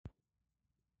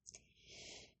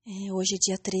Hoje é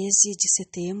dia 13 de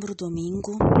setembro,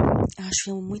 domingo.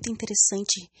 Acho muito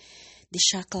interessante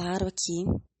deixar claro aqui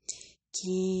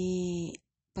que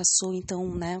passou então,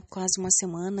 quase uma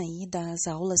semana aí das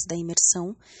aulas da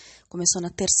Imersão. Começou na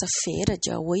terça-feira,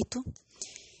 dia 8.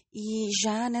 E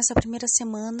já nessa primeira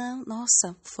semana,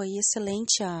 nossa, foi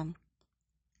excelente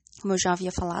como eu já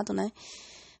havia falado,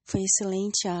 foi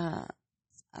excelente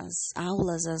as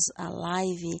aulas, a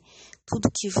live,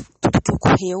 tudo que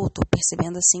ocorreu. Estou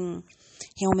percebendo assim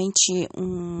realmente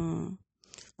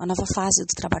uma nova fase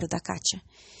do trabalho da Kátia.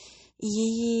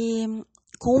 E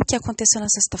com o que aconteceu na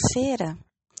sexta-feira,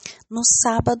 no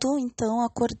sábado, então,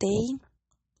 acordei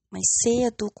mais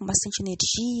cedo, com bastante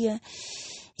energia,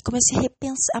 e comecei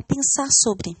a pensar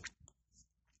sobre.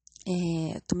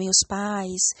 Tomei os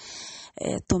pais,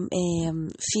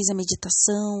 fiz a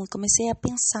meditação, comecei a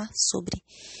pensar sobre.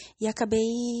 E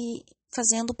acabei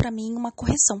fazendo para mim uma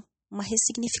correção, uma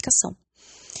ressignificação.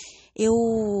 Eu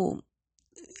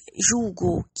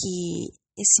julgo que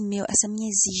essa minha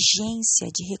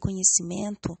exigência de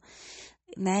reconhecimento,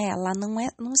 ela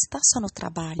não está só no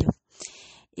trabalho.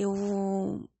 Eu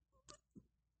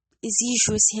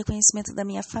exijo esse reconhecimento da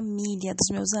minha família, dos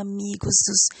meus amigos,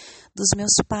 dos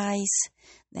meus pais,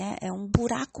 É um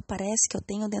buraco, parece, que eu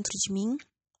tenho dentro de mim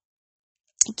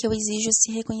e que eu exijo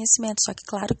esse reconhecimento. Só que,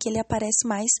 claro, que ele aparece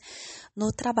mais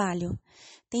no trabalho.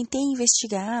 Tentei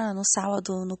investigar no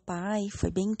sábado no pai,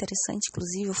 foi bem interessante,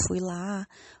 inclusive eu fui lá,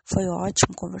 foi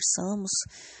ótimo, conversamos.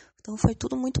 Então, foi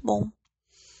tudo muito bom.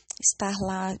 Estar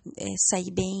lá,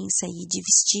 sair bem, sair de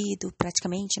vestido,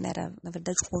 praticamente, Era, na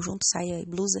verdade, um conjunto, saia e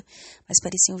blusa, mas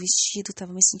parecia um vestido,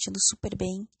 estava me sentindo super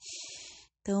bem.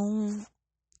 Então,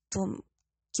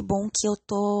 que bom que eu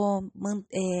tô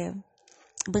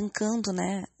bancando,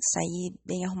 sair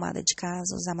bem arrumada de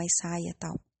casa, usar mais saia e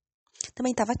tal.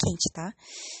 Também estava quente, tá?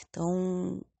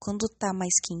 Então, quando tá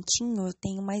mais quentinho, eu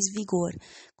tenho mais vigor.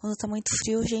 Quando tá muito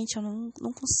frio, gente, eu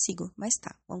não consigo. Mas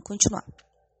tá, vamos continuar.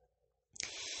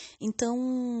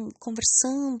 Então,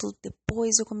 conversando,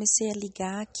 depois eu comecei a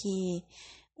ligar que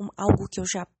algo que eu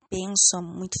já penso há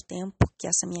muito tempo, que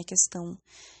essa minha questão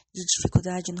de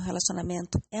dificuldade no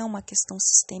relacionamento é uma questão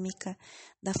sistêmica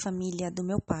da família do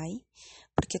meu pai,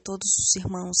 porque todos os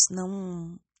irmãos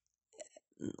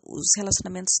os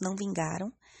relacionamentos não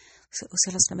vingaram, os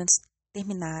relacionamentos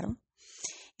terminaram.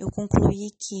 Eu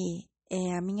concluí que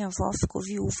a minha avó ficou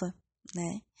viúva,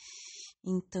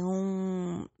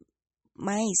 Então,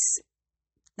 mas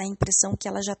na impressão que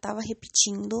ela já estava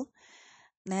repetindo,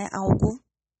 algo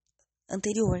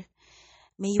anterior.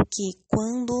 Meio que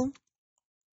quando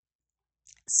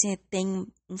se tem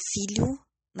um filho,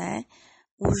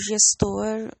 o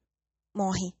gestor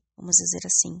morre, vamos dizer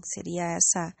assim. Seria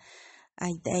essa a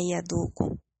ideia do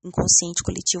inconsciente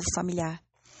coletivo familiar.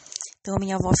 Então, a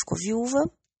minha avó ficou viúva,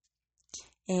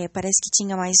 parece que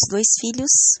tinha mais 2 filhos,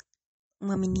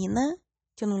 uma menina,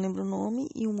 que eu não lembro o nome,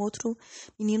 e um outro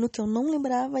menino que eu não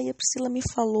lembrava, e a Priscila me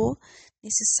falou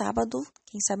nesse sábado,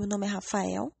 quem sabe o nome é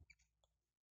Rafael,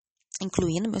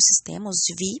 incluí no meu sistema, os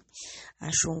vi.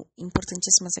 Acho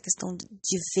importantíssima essa questão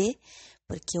de ver,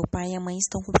 porque o pai e a mãe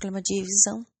estão com problema de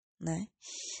visão,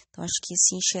 Então, acho que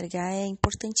se enxergar é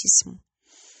importantíssimo.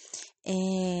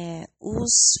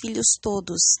 Os filhos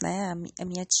todos, a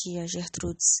minha tia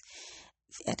Gertrudes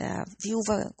era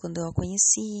viúva quando eu a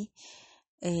conheci,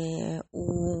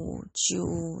 o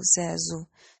tio Zezo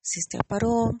se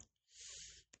separou,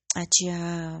 a tia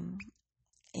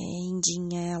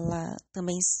Indinha, ela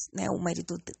também,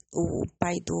 o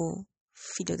pai do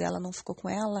filho dela não ficou com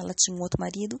ela tinha um outro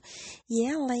marido, e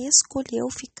ela escolheu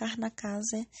ficar na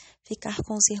casa, ficar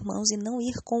com os irmãos e não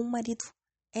ir com o marido.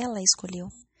 Ela escolheu,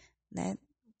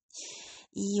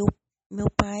 E o meu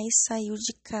pai saiu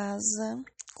de casa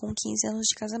com 15 anos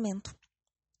de casamento.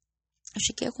 Eu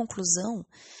cheguei à conclusão,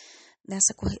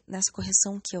 nessa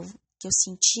correção que eu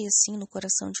senti assim no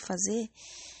coração de fazer,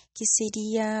 que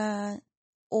seria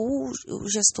ou o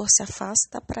gestor se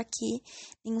afasta para que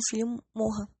nenhum filho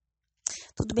morra.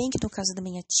 Tudo bem que no caso da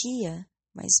minha tia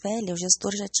mais velha, o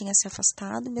gestor já tinha se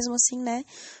afastado, e mesmo assim, o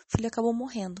filho acabou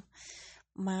morrendo.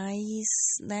 Mas,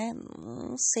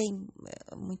 não sei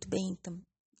muito bem,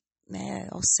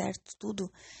 ao certo tudo,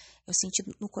 eu senti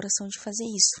no coração de fazer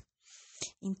isso.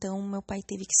 Então, meu pai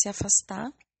teve que se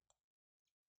afastar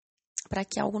para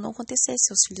que algo não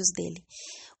acontecesse aos filhos dele.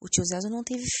 O tio Zezo não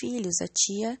teve filhos, a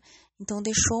tia, então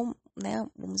deixou,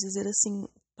 vamos dizer assim, o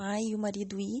pai e o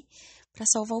marido ir para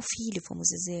salvar o filho, vamos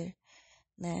dizer,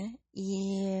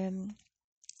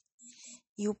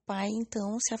 E o pai,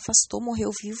 então, se afastou, morreu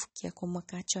vivo, que é como a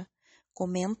Kátia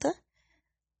comenta,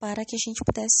 para que a gente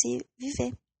pudesse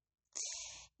viver.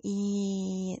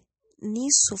 E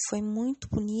nisso foi muito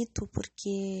bonito,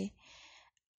 porque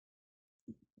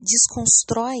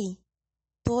desconstrói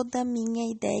toda a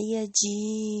minha ideia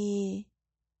de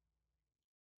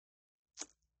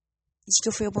que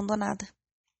eu fui abandonada,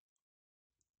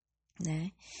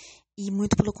 né? E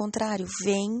muito pelo contrário,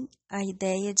 vem a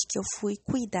ideia de que eu fui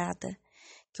cuidada,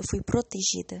 que eu fui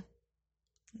protegida,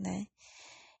 né?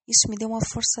 Isso me deu uma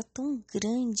força tão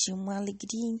grande, uma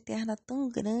alegria interna tão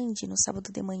grande no sábado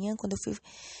de manhã, quando eu fui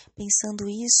pensando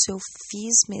isso, eu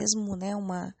fiz mesmo, né,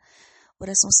 uma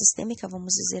oração sistêmica,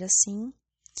 vamos dizer assim,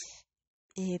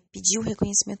 pedi o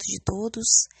reconhecimento de todos,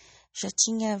 já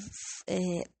tinha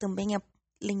também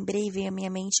lembrei, veio à minha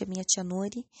mente a minha tia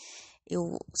Nori,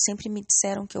 sempre me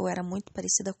disseram que eu era muito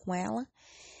parecida com ela,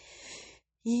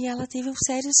 e ela teve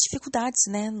sérias dificuldades,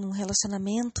 né, no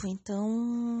relacionamento,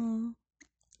 então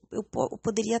eu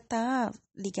poderia estar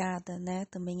ligada, né,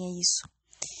 também a isso.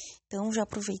 Então já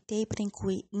aproveitei para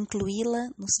incluí-la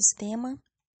no sistema,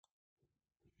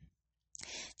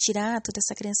 tirar toda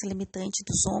essa crença limitante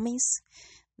dos homens,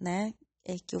 né,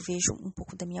 que eu vejo um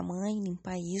pouco da minha mãe,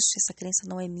 limpar isso, essa crença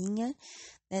não é minha,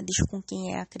 né, deixo com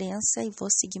quem é a crença e vou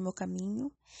seguir meu caminho.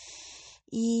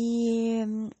 E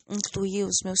incluir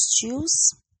os meus tios,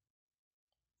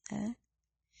 né,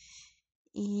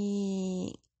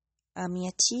 e a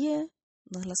minha tia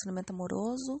no relacionamento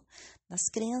amoroso, nas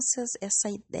crenças, essa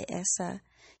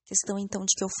questão então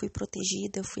de que eu fui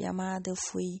protegida, eu fui amada, eu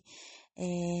fui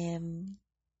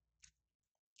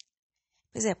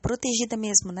protegida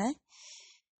mesmo, né?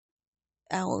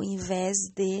 Ao invés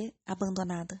de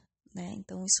abandonada, né?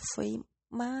 Então isso foi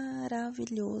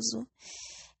maravilhoso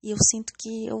e eu sinto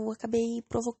que eu acabei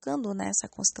provocando, né, essa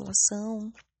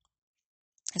constelação,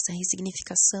 essa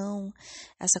ressignificação,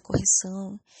 essa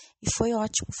correção, e foi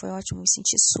ótimo, me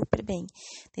senti super bem.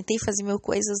 Tentei fazer mil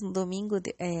coisas no domingo,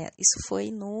 isso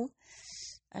foi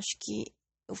acho que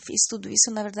eu fiz tudo isso,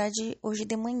 na verdade, hoje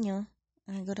de manhã,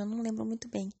 agora eu não lembro muito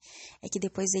bem, é que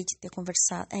depois de ter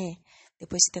conversado,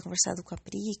 com a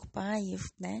Pri, com o pai,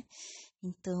 né,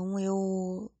 então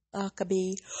eu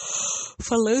acabei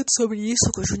falando sobre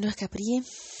isso com o Júnior e a Pri,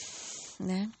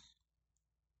 né,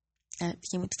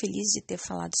 fiquei muito feliz de ter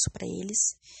falado isso pra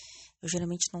eles. Eu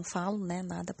geralmente não falo, né,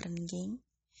 nada pra ninguém.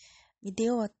 Me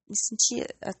senti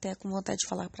até com vontade de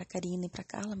falar pra Karina e pra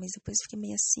Carla, mas depois fiquei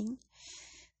meio assim,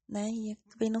 né, e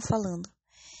acabei não falando.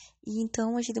 E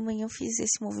então, hoje de manhã eu fiz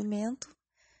esse movimento,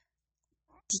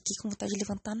 fiquei com vontade de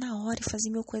levantar na hora e fazer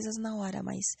mil coisas na hora,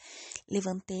 mas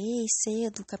levantei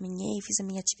cedo, caminhei, fiz a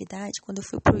minha atividade. Quando eu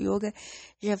fui pro yoga,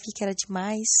 já vi que era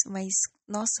demais, mas,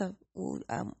 nossa,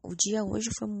 o dia hoje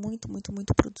foi muito, muito,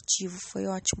 muito produtivo, foi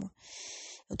ótimo.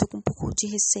 Eu tô com um pouco de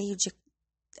receio de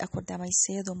acordar mais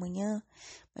cedo amanhã,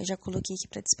 mas já coloquei aqui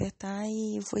para despertar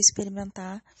e vou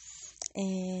experimentar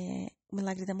o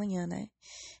milagre da manhã, né?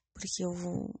 Porque eu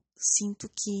sinto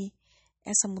que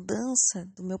essa mudança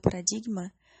do meu paradigma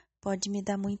pode me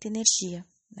dar muita energia,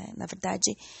 né? Na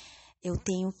verdade, eu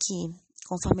tenho que,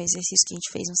 conforme o exercício que a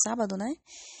gente fez no sábado, né?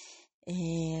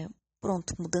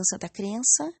 Mudança da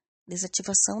crença,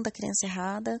 desativação da crença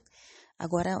errada,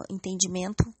 agora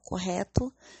entendimento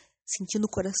correto, sentindo o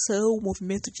coração, o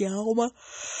movimento de alma,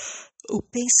 o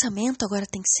pensamento agora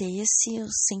tem que ser esse, o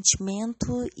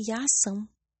sentimento e a ação,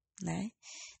 né?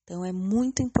 Então é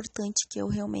muito importante que eu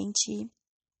realmente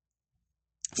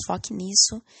foque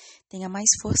nisso, tenha mais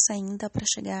força ainda para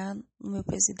chegar no meu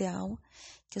peso ideal,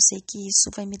 que eu sei que isso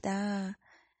vai me dar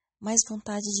mais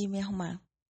vontade de me arrumar,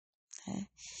 né?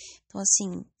 Então,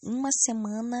 assim, uma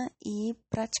semana e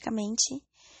praticamente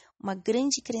uma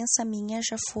grande crença minha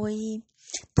já foi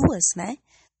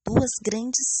duas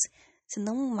grandes, se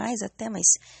não mais até, mas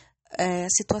a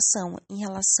situação em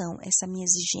relação a essa minha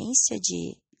exigência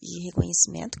de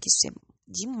reconhecimento, que isso é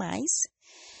demais,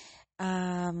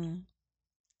 a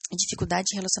dificuldade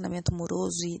de relacionamento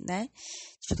amoroso e, né,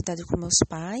 dificuldade com meus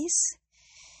pais,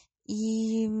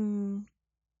 e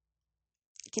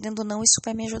querendo ou não, isso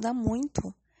vai me ajudar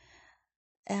muito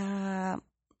a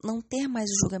não ter mais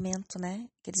o julgamento, né,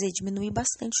 quer dizer, diminuir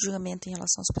bastante o julgamento em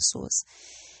relação às pessoas,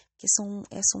 porque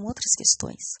são outras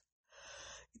questões.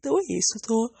 Então é isso, eu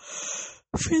tô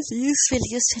feliz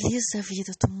da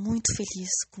vida, eu tô muito feliz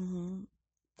com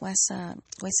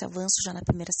esse avanço já na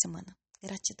primeira semana.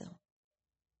 Gratidão.